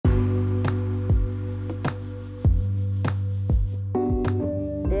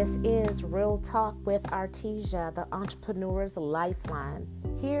is Real Talk with Artesia, the entrepreneur's lifeline.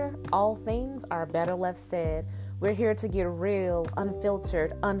 Here, all things are better left said. We're here to get real,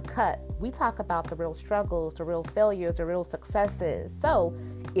 unfiltered, uncut. We talk about the real struggles, the real failures, the real successes. So,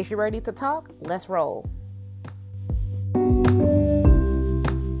 if you're ready to talk, let's roll.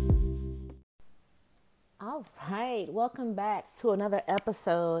 All right, welcome back to another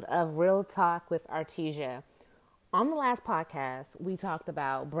episode of Real Talk with Artesia. On the last podcast, we talked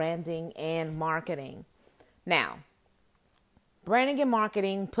about branding and marketing. Now, branding and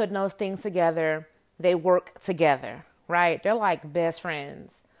marketing, putting those things together, they work together, right? They're like best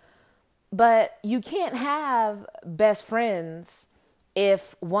friends. But you can't have best friends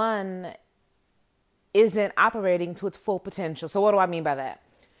if one isn't operating to its full potential. So what do I mean by that?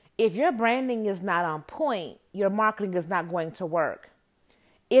 If your branding is not on point, your marketing is not going to work.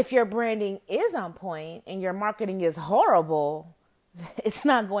 If your branding is on point and your marketing is horrible, it's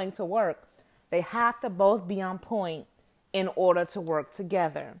not going to work. They have to both be on point in order to work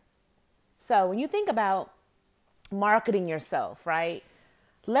together. So when you think about marketing yourself, right?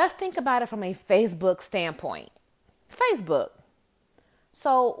 Let's think about it from a Facebook standpoint. Facebook.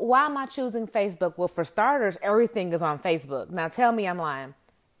 So why am I choosing Facebook? Well, for starters, everything is on Facebook. Now tell me I'm lying.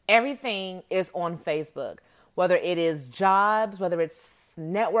 Everything is on Facebook. Whether it is jobs, whether it's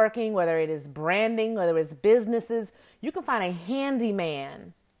networking, whether it is branding, whether it's businesses, you can find a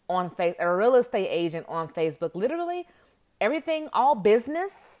handyman on Facebook, a real estate agent on Facebook. Literally, everything, all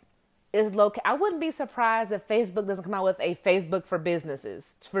business is located. I wouldn't be surprised if Facebook doesn't come out with a Facebook for businesses,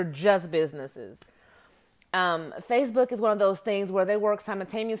 for just businesses. Facebook is one of those things where they work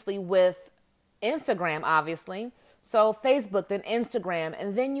simultaneously with Instagram, obviously. So Facebook, then Instagram,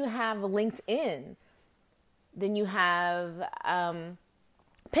 and then you have LinkedIn. Then you have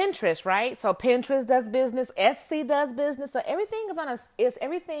Pinterest, right? So Pinterest does business, Etsy does business. So everything is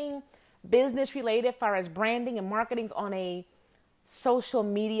everything business related as far as branding and marketing on a social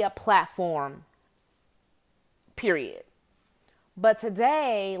media platform, period. But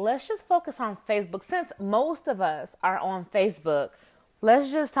today, let's just focus on Facebook. Since most of us are on Facebook,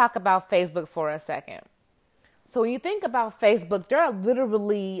 let's just talk about Facebook for a second. So when you think about Facebook, there are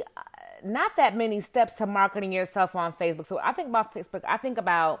literally not that many steps to marketing yourself on Facebook. So I think about Facebook, I think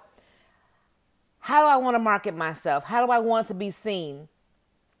about how do I want to market myself? How do I want to be seen?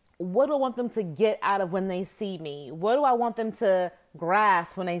 What do I want them to get out of when they see me? What do I want them to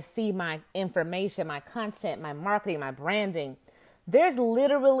grasp when they see my information, my content, my marketing, my branding? There's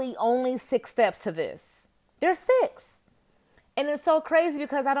literally only 6 steps to this. There's 6. And it's so crazy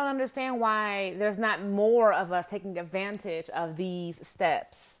because I don't understand why there's not more of us taking advantage of these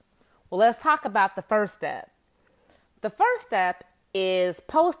steps. Well, let's talk about the first step. The first step is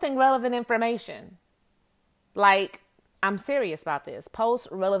posting relevant information. Like, I'm serious about this. Post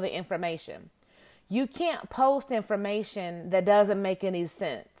relevant information. You can't post information that doesn't make any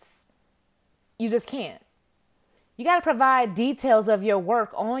sense. You just can't. You got to provide details of your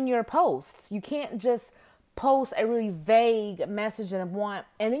work on your posts. You can't just post a really vague message and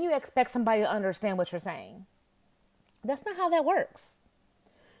then you expect somebody to understand what you're saying. That's not how that works.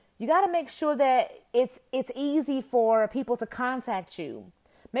 You got to make sure that it's easy for people to contact you.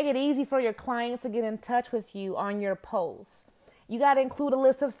 Make it easy for your clients to get in touch with you on your posts. You got to include a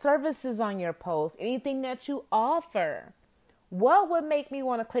list of services on your post, anything that you offer. What would make me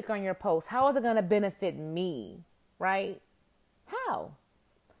want to click on your post? How is it going to benefit me, right? How?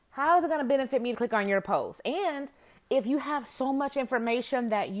 How is it going to benefit me to click on your post? And if you have so much information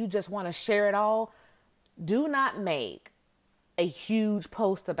that you just want to share it all, do not make a huge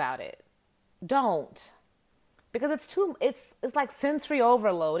post about it. Don't. Because it's like sensory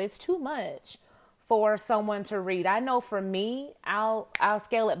overload. It's too much for someone to read. I know for me, I'll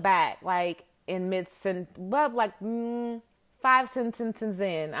scale it back like in 5 sentences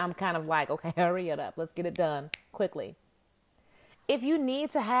in, I'm kind of like, okay, hurry it up. Let's get it done quickly. If you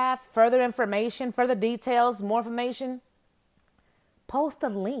need to have further information, further details, more information, post a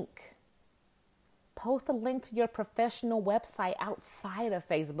link. Post a link to your professional website outside of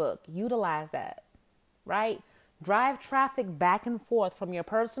Facebook. Utilize that, right? Drive traffic back and forth from your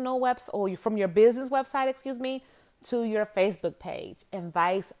personal website or from your business website, to your Facebook page and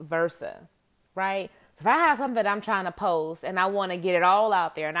vice versa, right? So if I have something that I'm trying to post and I want to get it all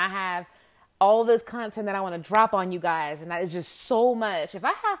out there and I have all this content that I want to drop on you guys and it's just so much. If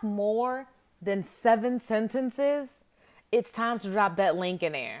I have more than 7 sentences, it's time to drop that link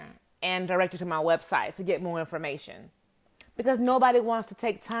in there and direct you to my website to get more information. Because nobody wants to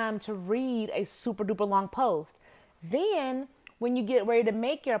take time to read a super duper long post. Then when you get ready to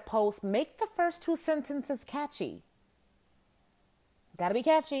make your post, make the first 2 sentences catchy. Gotta be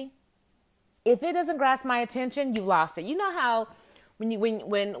catchy. If it doesn't grasp my attention, you've lost it. You know how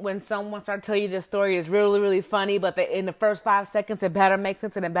when someone starts to tell you this story is really, really funny, but in the first 5 seconds it better make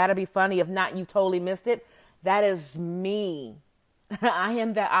sense and it better be funny. If not, you totally missed it. That is me. I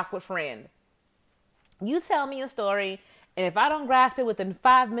am that awkward friend. You tell me a story, and if I don't grasp it within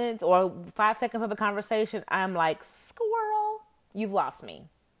 5 minutes or 5 seconds of the conversation, I'm like, squirrel, you've lost me.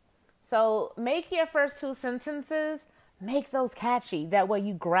 So make your first 2 sentences, make those catchy. That way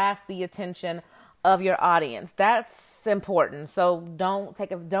you grasp the attention of your audience. That's important. So don't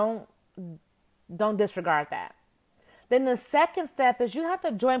disregard that. Then the second step is you have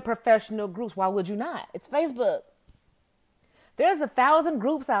to join professional groups. Why would you not? It's Facebook. There's 1,000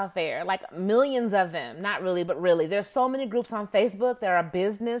 groups out there, like millions of them. Not really, but really. There's so many groups on Facebook that are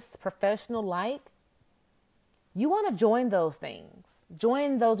business, professional like. You want to join those things.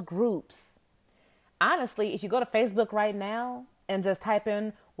 Join those groups. Honestly, if you go to Facebook right now and just type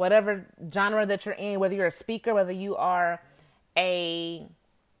in whatever genre that you're in, whether you're a speaker, whether you are a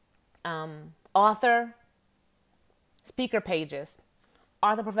author, speaker pages,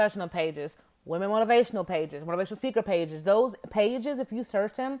 author professional pages, women motivational pages, motivational speaker pages. Those pages, if you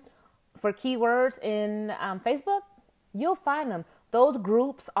search them for keywords in Facebook, you'll find them. Those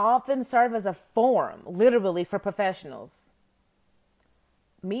groups often serve as a forum, literally, for professionals.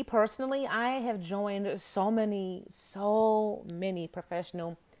 Me personally, I have joined so many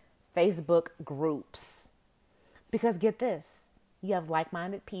professional Facebook groups. Because get this, you have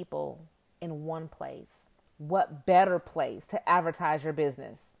like-minded people in one place. What better place to advertise your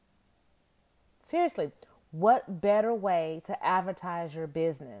business? Seriously, what better way to advertise your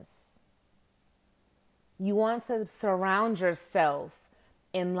business? You want to surround yourself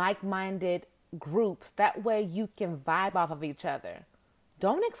in like-minded groups. That way you can vibe off of each other.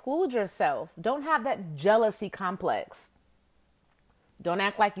 Don't exclude yourself. Don't have that jealousy complex. Don't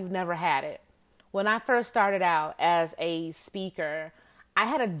act like you've never had it. When I first started out as a speaker, I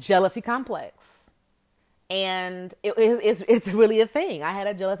had a jealousy complex. And it's really a thing. I had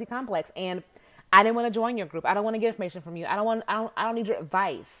a jealousy complex. And I didn't want to join your group. I don't want to get information from you. I don't need your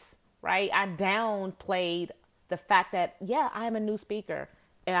advice, right? I downplayed the fact that, yeah, I'm a new speaker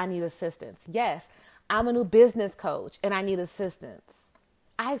and I need assistance. Yes, I'm a new business coach and I need assistance.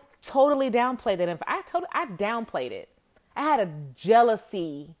 I totally downplayed it. I downplayed it. I had a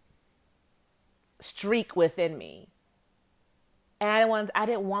jealousy streak within me. And I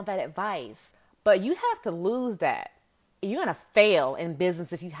didn't want that advice. But you have to lose that. You're going to fail in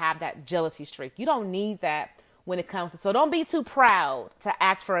business if you have that jealousy streak. You don't need that when it comes to, so don't be too proud to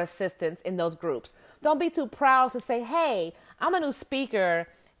ask for assistance in those groups. Don't be too proud to say, hey, I'm a new speaker.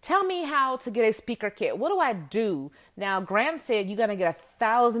 Tell me how to get a speaker kit. What do I do? Now, Grant said you're going to get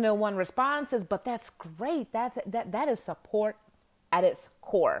 1,001 responses, but that's great. That is support at its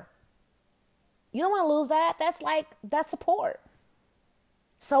core. You don't want to lose that. That's support.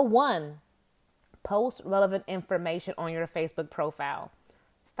 So 1, post relevant information on your Facebook profile.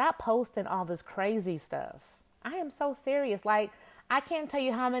 Stop posting all this crazy stuff. I am so serious. I can't tell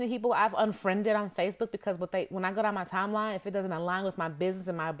you how many people I've unfriended on Facebook because when I go down my timeline, if it doesn't align with my business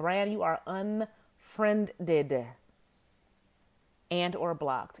and my brand, you are unfriended and or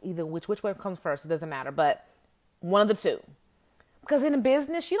blocked. Either which one comes first, it doesn't matter. But one of the two. Because in a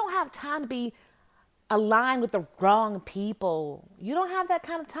business, you don't have time to be aligned with the wrong people. You don't have that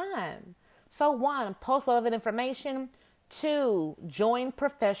kind of time. So 1, post relevant information. 2, join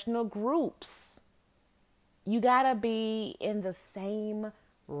professional groups. You gotta be in the same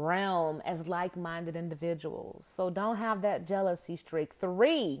realm as like-minded individuals. So don't have that jealousy streak.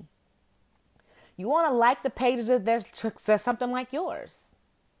 3, you want to like the pages that says something like yours.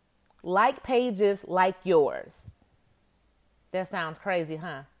 Like pages like yours. That sounds crazy,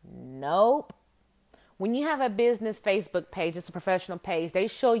 huh? Nope. When you have a business Facebook page, it's a professional page, they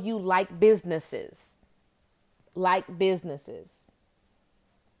show you like businesses. Like businesses.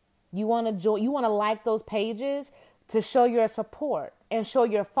 You want to like those pages to show your support and show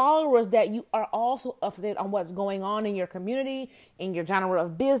your followers that you are also up to date on what's going on in your community, in your genre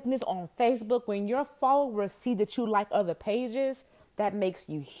of business, on Facebook. When your followers see that you like other pages, that makes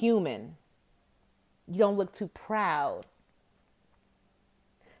you human. You don't look too proud.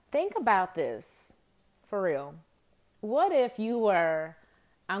 Think about this. For real. What if you were,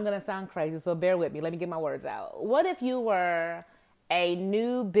 I'm going to sound crazy, so bear with me. Let me get my words out. What if you were a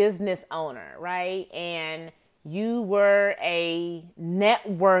new business owner, right? And you were a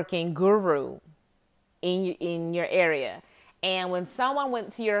networking guru in your area. And when someone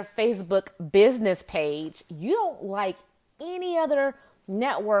went to your Facebook business page, you don't like any other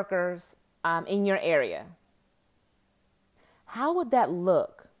networkers in your area. How would that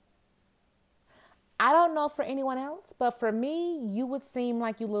look? I don't know for anyone else, but for me, you would seem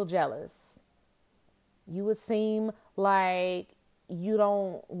like you're a little jealous. You would seem like you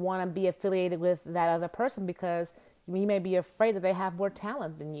don't want to be affiliated with that other person because you may be afraid that they have more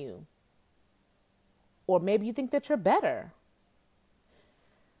talent than you. Or maybe you think that you're better.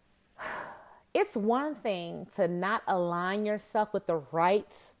 It's one thing to not align yourself with the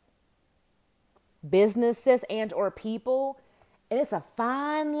right businesses and or people. And it's a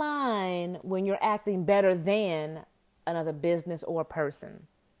fine line when you're acting better than another business or person.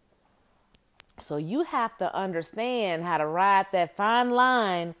 So you have to understand how to ride that fine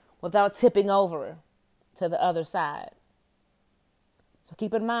line without tipping over to the other side. So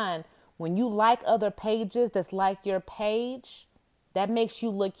keep in mind, when you like other pages that's like your page, that makes you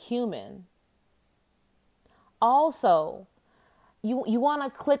look human. Also, you want to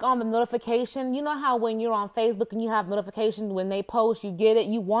click on the notification. You know how when you're on Facebook and you have notifications when they post, you get it.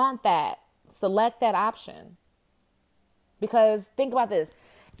 You want that. Select that option. Because think about this.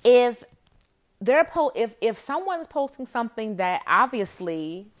 If someone's posting something that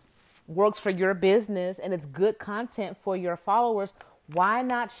obviously works for your business and it's good content for your followers, why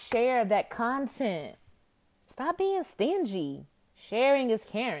not share that content? Stop being stingy. Sharing is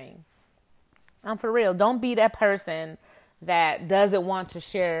caring. I'm for real. Don't be that person that doesn't want to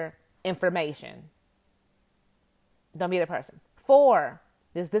share information. Don't be that person. 4,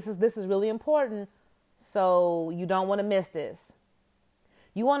 this is really important, so you don't want to miss this.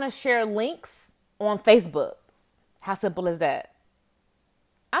 You want to share links on Facebook. How simple is that?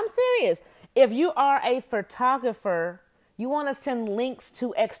 I'm serious. If you are a photographer, you want to send links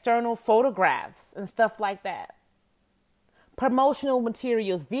to external photographs and stuff like that. Promotional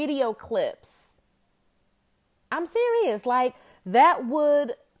materials, video clips. I'm serious. Like that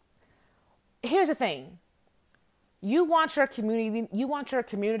would, here's the thing. You want your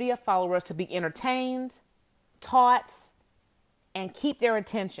community of followers to be entertained, taught, and keep their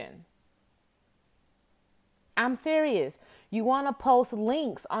attention. I'm serious. You want to post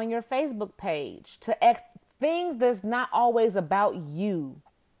links on your Facebook page to things that's not always about you.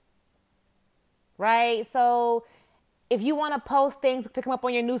 Right? So if you want to post things to come up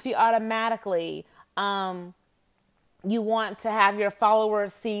on your newsfeed automatically, you want to have your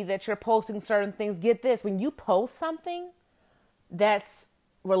followers see that you're posting certain things. Get this, when you post something that's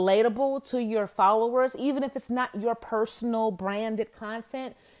relatable to your followers, even if it's not your personal branded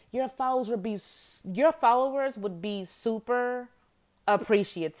content, your followers would be super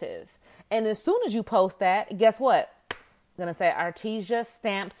appreciative. And as soon as you post that, guess what? I'm going to say Artesia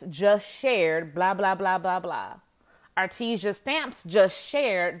Stamps just shared blah, blah, blah, blah, blah. Artesia Stamps just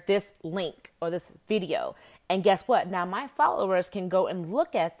shared this link or this video. And guess what? Now my followers can go and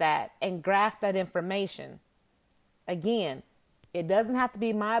look at that and grasp that information. Again, it doesn't have to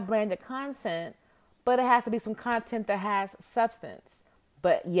be my branded content, but it has to be some content that has substance.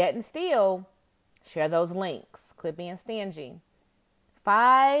 But yet and still, share those links. Quit being stingy.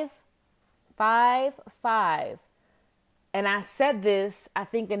 5. And I said this, I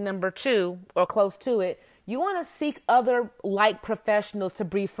think in number 2 or close to it. You want to seek other like professionals to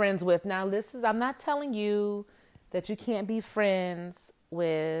be friends with. Now, I'm not telling you that you can't be friends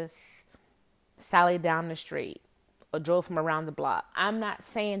with Sally down the street or Joe from around the block. I'm not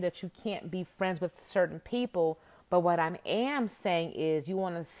saying that you can't be friends with certain people, but what I am saying is you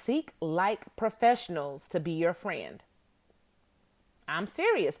want to seek like professionals to be your friend. I'm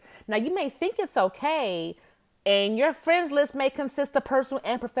serious. Now, you may think it's okay, and your friends list may consist of personal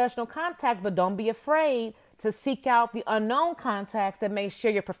and professional contacts, but don't be afraid to seek out the unknown contacts that may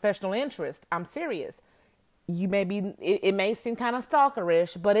share your professional interest. I'm serious. It may seem kind of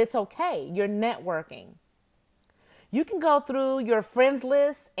stalkerish, but it's okay. You're networking. You can go through your friends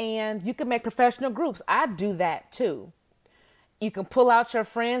list and you can make professional groups. I do that too. You can pull out your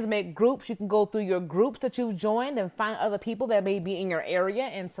friends, make groups. You can go through your groups that you've joined and find other people that may be in your area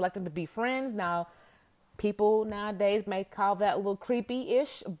and select them to be friends. Now, people nowadays may call that a little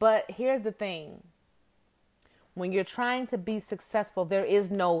creepy-ish, but here's the thing. When you're trying to be successful, there is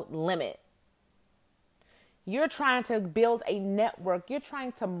no limit. You're trying to build a network. You're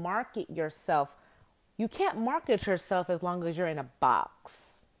trying to market yourself. You can't market yourself as long as you're in a box.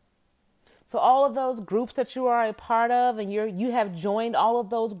 So all of those groups that you are a part of and you have joined all of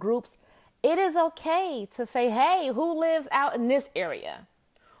those groups, it is okay to say, hey, who lives out in this area?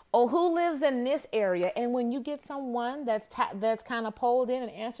 Or who lives in this area? And when you get someone that's kind of pulled in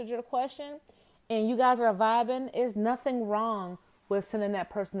and answered your question and you guys are vibing, there's nothing wrong with sending that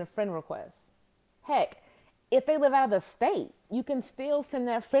person a friend request. Heck, if they live out of the state, you can still send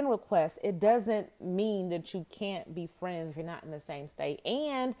that friend request. It doesn't mean that you can't be friends if you're not in the same state.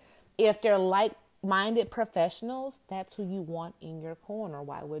 And if they're like-minded professionals, that's who you want in your corner.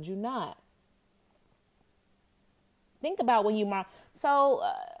 Why would you not? Think about when you mark. So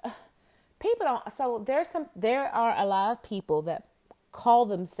people don't. So there are a lot of people that call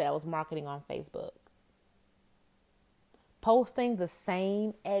themselves marketing on Facebook. Posting the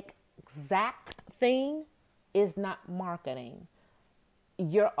same exact thing is not marketing.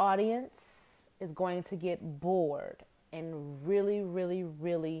 Your audience is going to get bored and really, really,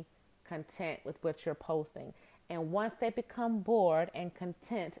 really content with what you're posting. And once they become bored and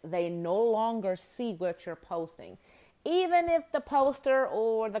content, they no longer see what you're posting. Even if the poster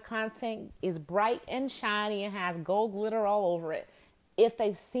or the content is bright and shiny and has gold glitter all over it, if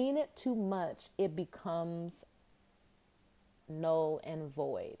they've seen it too much, it becomes null and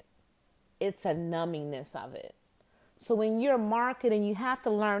void. It's a numbingness of it. So when you're marketing, you have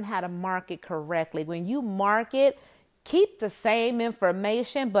to learn how to market correctly. When you market, keep the same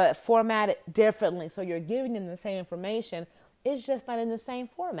information, but format it differently. So you're giving them the same information. It's just not in the same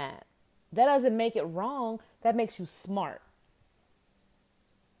format. That doesn't make it wrong. That makes you smart.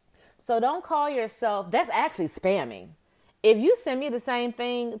 So don't call yourself, that's actually spamming. If you send me the same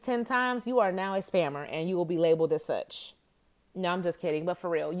thing 10 times, you are now a spammer and you will be labeled as such. No, I'm just kidding. But for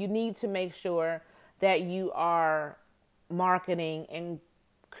real, you need to make sure that you are marketing and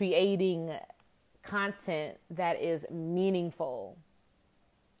creating content that is meaningful.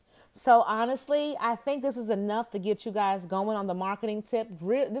 So honestly, I think this is enough to get you guys going on the marketing tip.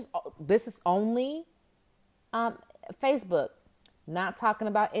 This is only Facebook, not talking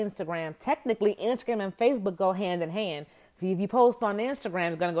about Instagram. Technically, Instagram and Facebook go hand in hand. If you post on Instagram,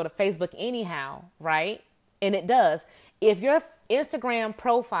 it's going to go to Facebook anyhow, right? And it does. If your Instagram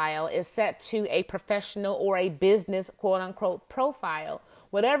profile is set to a professional or a business, quote unquote, profile,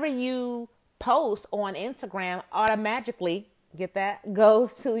 whatever you post on Instagram automatically, get that,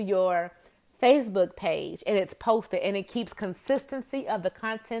 goes to your Facebook page and it's posted, and it keeps consistency of the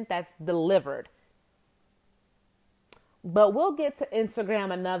content that's delivered. But we'll get to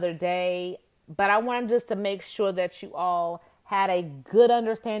Instagram another day. But I wanted just to make sure that you all had a good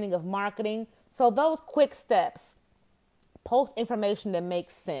understanding of marketing. So those quick steps: post information that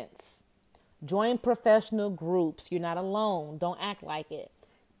makes sense. Join professional groups. You're not alone. Don't act like it.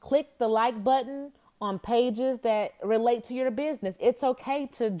 Click the like button on pages that relate to your business. It's okay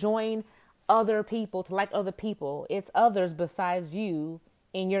to join other people, to like other people. It's others besides you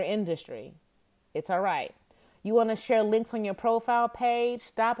in your industry. It's all right. You want to share links on your profile page?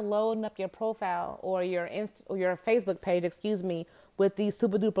 Stop loading up your profile or your Facebook page, with these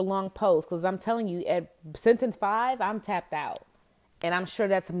super duper long posts. Because I'm telling you, at sentence 5, I'm tapped out. And I'm sure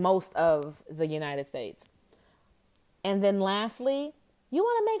that's most of the United States. And then lastly, you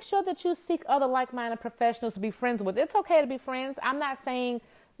want to make sure that you seek other like-minded professionals to be friends with. It's okay to be friends. I'm not saying,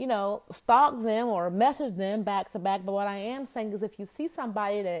 stalk them or message them back to back. But what I am saying is if you see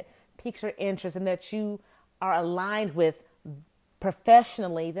somebody that piques your interest and that you are aligned with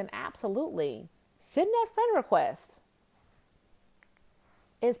professionally, then absolutely send that friend request.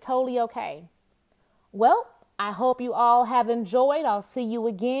 It's totally okay. Well, I hope you all have enjoyed. I'll see you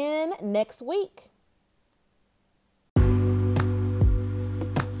again next week.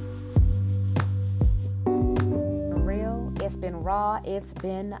 It's been raw. It's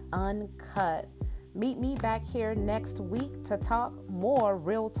been uncut. Meet me back here next week to talk more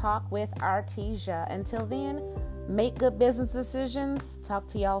real talk with Artesia. Until then, make good business decisions. Talk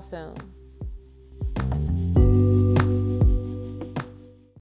to y'all soon.